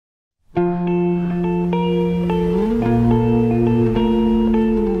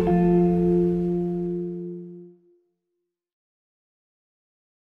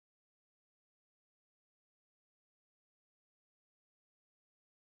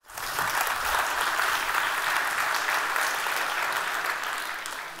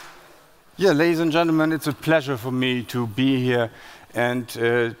Yeah, ladies and gentlemen, it's a pleasure for me to be here and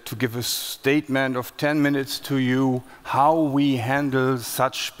to give a statement of 10 minutes to you how we handle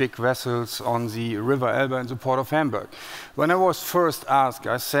such big vessels on the River Elbe in the port of Hamburg. When I was first asked,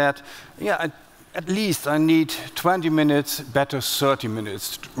 I said, yeah, at least I need 20 minutes, better 30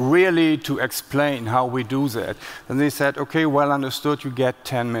 minutes, really to explain how we do that. And they said, okay, well understood, you get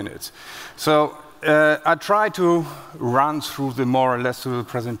 10 minutes. So I try to run through the more or less the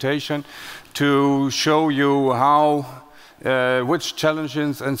presentation to show you how, which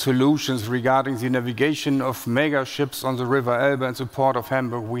challenges and solutions regarding the navigation of mega ships on the River Elbe and the port of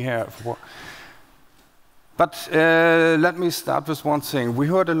Hamburg we have. But let me start with one thing. We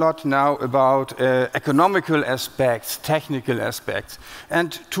heard a lot now about economical aspects, technical aspects,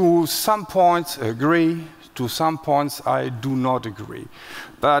 and to some points agree, to some points I do not agree.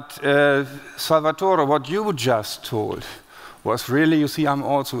 But Salvatore, what you just told was really, you see, I'm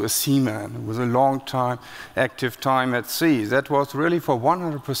also a seaman with a long time, active time at sea. That was really for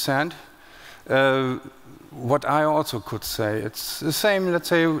 100% what I also could say. It's the same, let's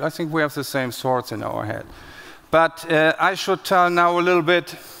say, I think we have the same thoughts in our head. But I should tell now a little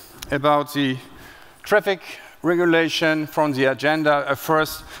bit about the traffic regulation from the agenda.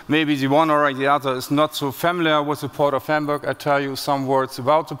 First, maybe the one or the other is not so familiar with the Port of Hamburg. I tell you some words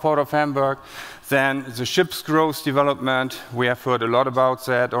about the Port of Hamburg. Then the ship's growth development. We have heard a lot about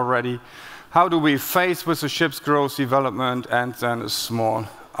that already. How do we face with the ship's growth development? And then a small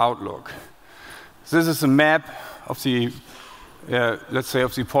outlook. This is a map of the, let's say,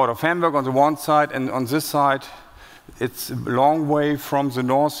 of the Port of Hamburg on the one side, and on this side, it's a long way from the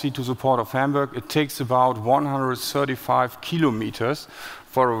North Sea to the Port of Hamburg. It takes about 135 kilometers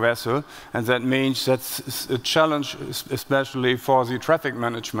for a vessel, and that means that's a challenge, especially for the traffic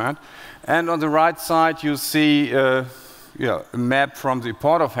management. And on the right side, you see a map from the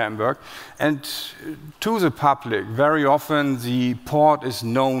Port of Hamburg. And to the public, very often the port is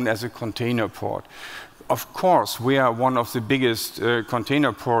known as a container port. Of course, we are one of the biggest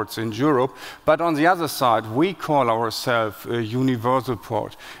container ports in Europe, but on the other side, we call ourselves a universal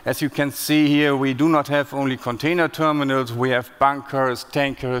port. As you can see here, we do not have only container terminals, we have bunkers,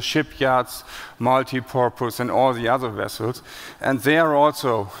 tankers, shipyards, multi-purpose, and all the other vessels, and they are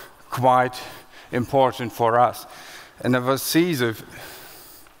also quite important for us. And if I see the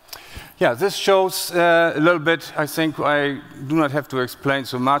yeah, this shows a little bit, I think I do not have to explain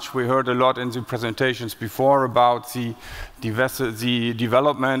so much. We heard a lot in the presentations before about the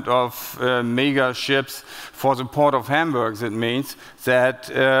development of mega ships for the Port of Hamburg. That means that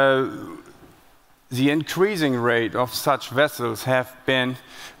the increasing rate of such vessels have been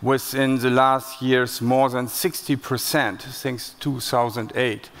within the last years more than 60% since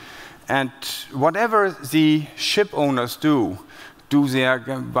 2008. And whatever the ship owners do they are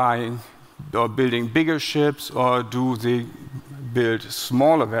buying or building bigger ships, or do they build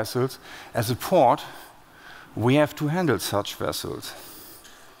smaller vessels? As a port, we have to handle such vessels.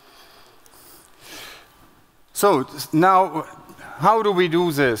 So now, how do we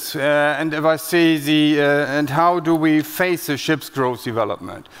do this? And if I see and how do we face the ship's growth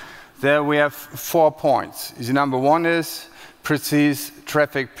development? There we have 4 points. The number 1 is precise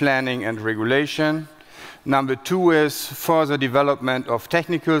traffic planning and regulation. Number 2 is further development of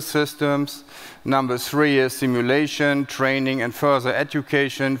technical systems. Number 3 is simulation, training, and further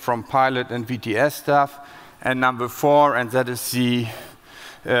education from pilot and VTS staff. And number 4, and that is the,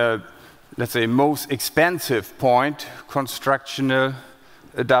 let's say, most expensive point, constructional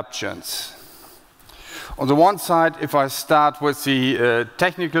adaptations. On the one side, if I start with the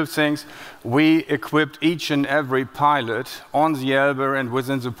technical things, we equipped each and every pilot on the Elbe and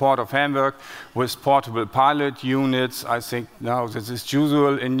within the Port of Hamburg with portable pilot units. I think now this is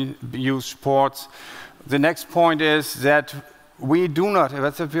usual in used ports. The next point is that we do not,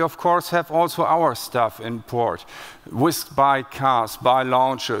 we of course have also our staff in port, whisked by cars, by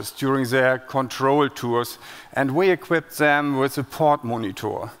launches during their control tours, and we equip them with a port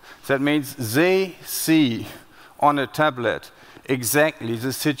monitor. That means they see on a tablet exactly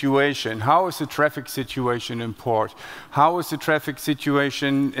the situation. How is the traffic situation in port? How is the traffic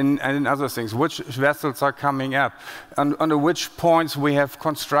situation in other things? Which vessels are coming up? And under which points we have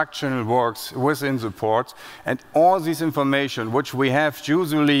constructional works within the port? And all this information, which we have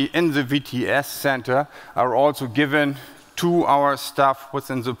usually in the VTS center, are also given to our staff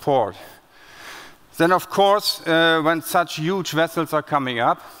within the port. Then, of course, when such huge vessels are coming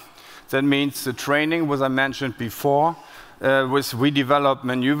up, that means the training, as I mentioned before. We develop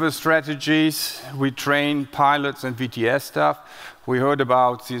maneuver strategies, we train pilots and VTS staff. We heard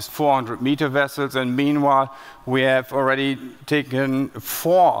about these 400-meter vessels, and meanwhile, we have already taken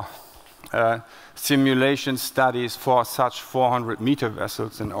 4 simulation studies for such 400-meter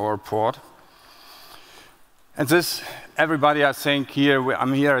vessels in our port. And this, everybody I think here,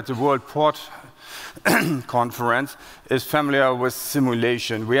 I'm here at the World Port Conference, is familiar with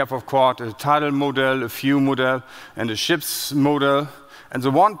simulation. We have, of course, a tidal model, a fuel model, and a ship's model. And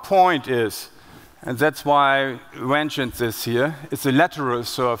the one point is, and that's why I mentioned this here, it's the lateral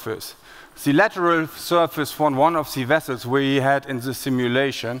surface. The lateral surface for one of the vessels we had in the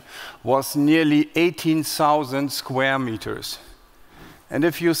simulation was nearly 18,000 square meters. And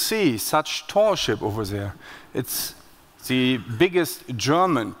if you see such tall ship over there, it's the biggest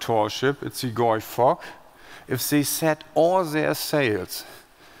German tall ship, it's the Gorch Fock. If they set all their sails,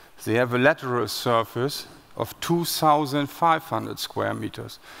 they have a lateral surface of 2,500 square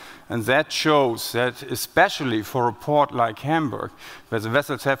meters. And that shows that, especially for a port like Hamburg, where the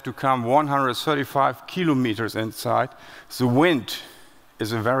vessels have to come 135 kilometers inside, the wind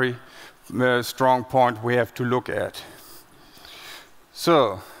is a very strong point we have to look at.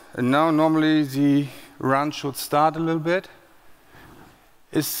 So, and now normally the run should start a little bit.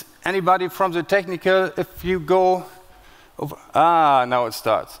 Is anybody from the technical, if you go over, now it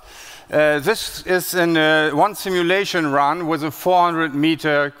starts. This is one simulation run with a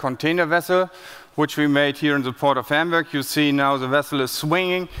 400-meter container vessel, which we made here in the port of Hamburg. You see now the vessel is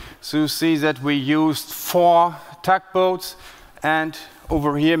swinging. So you see that we used 4 tugboats. And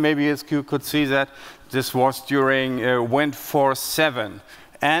over here, maybe you could see that this was during wind force 7.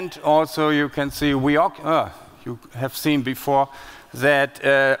 And also you can see, you have seen before,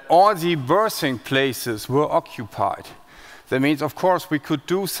 that all the berthing places were occupied. That means, of course, we could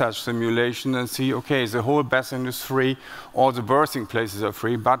do such simulation and see, okay, the whole basin is free, all the berthing places are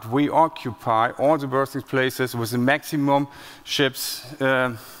free, but we occupy all the berthing places with the maximum ships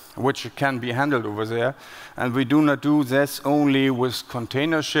which can be handled over there. And we do not do this only with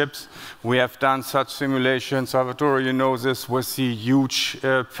container ships. We have done such simulations, Salvatore, you know this, with the huge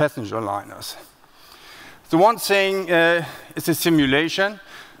passenger liners. The one thing is a simulation.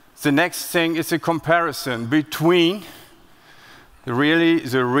 The next thing is a comparison between the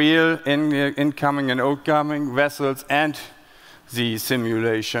real incoming and outgoing vessels and the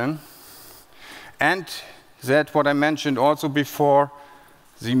simulation. And that what I mentioned also before,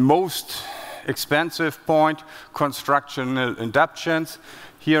 the most expensive point, constructional adaptations.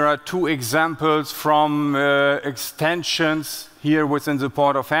 Here are 2 examples from extensions here within the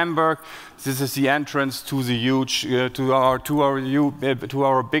port of Hamburg. This is the entrance to the huge, to our 2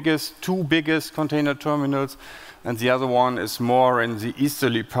 biggest container terminals, and the other one is more in the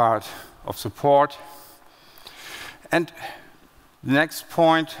easterly part of the port. And the next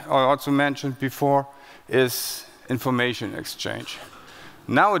point I also mentioned before is information exchange.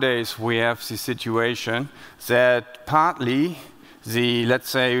 Nowadays we have the situation that partly let's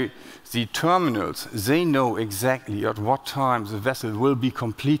say, the terminals, they know exactly at what time the vessel will be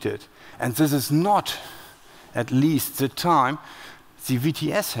completed. And this is not at least the time the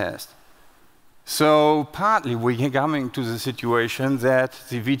VTS has. So partly we're coming to the situation that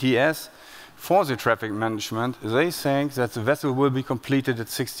the VTS, for the traffic management, they think that the vessel will be completed at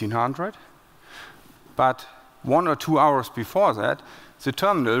 1600, but 1 or 2 hours before that, the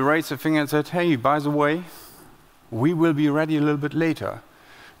terminal raised a finger and said, hey, by the way, we will be ready a little bit later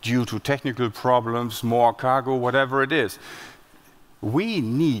due to technical problems, more cargo, whatever it is. We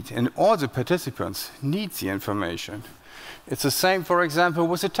need, and all the participants need the information. It's the same, for example,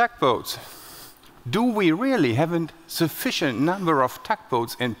 with the tugboats. Do we really have a sufficient number of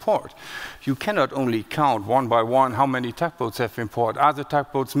tugboats in port? You cannot only count one by one how many tugboats have in port. Are the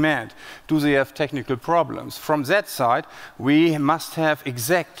tugboats manned? Do they have technical problems? From that side, we must have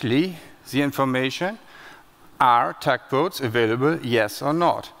exactly the information. Are tugboats available, yes or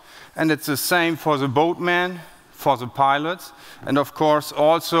not? And it's the same for the boatmen, for the pilots, and of course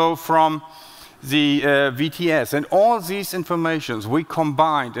also from the VTS. And all these informations we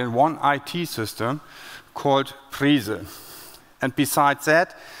combined in one IT system called Prise. And besides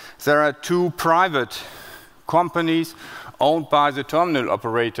that, there are 2 private companies owned by the terminal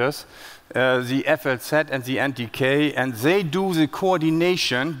operators, the FLZ and the NTK, and they do the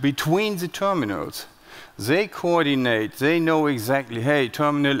coordination between the terminals. They coordinate, they know exactly, hey,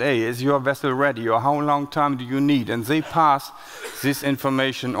 Terminal A, is your vessel ready, or how long time do you need? And they pass this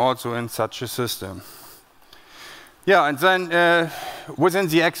information also in such a system. Yeah, and then within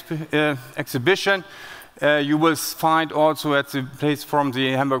the exhibition, you will find also at the place from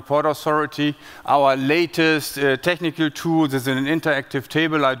the Hamburg Port Authority our latest technical tool. There's an interactive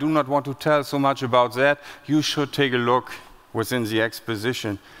table. I do not want to tell so much about that. You should take a look within the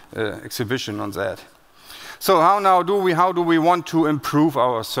exhibition on that. So how do we want to improve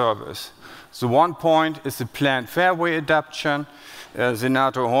our service? So one point is the planned fairway adaptation.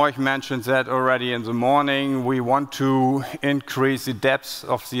 Senator Jörg mentioned that already in the morning. We want to increase the depth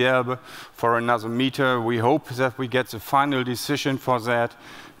of the Elbe for another meter. We hope that we get the final decision for that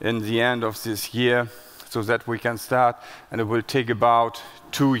in the end of this year, so that we can start, and it will take about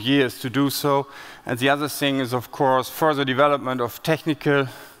 2 years to do so. And the other thing is, of course, further development of technical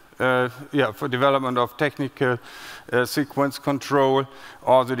sequence control,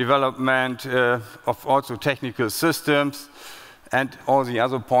 or the development of also technical systems, and all the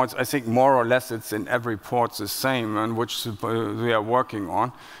other points. I think more or less it's in every port the same, and which we are working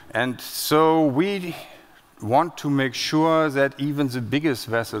on. And so we want to make sure that even the biggest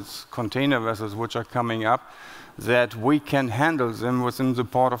vessels, container vessels which are coming up, that we can handle them within the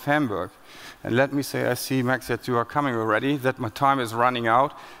port of Hamburg. And let me say, I see, Max, that you are coming already, that my time is running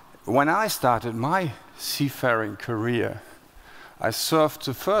out. When I started my seafaring career, the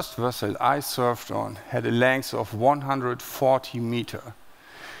first vessel I surfed on had a length of 140 meters.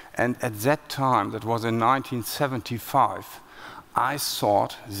 And at that time, that was in 1975, I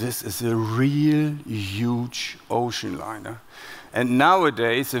thought this is a real huge ocean liner. And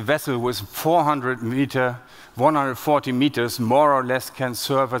nowadays, a vessel with 140 meters, more or less can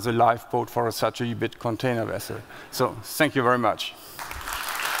serve as a lifeboat for such a big container vessel. So, thank you very much.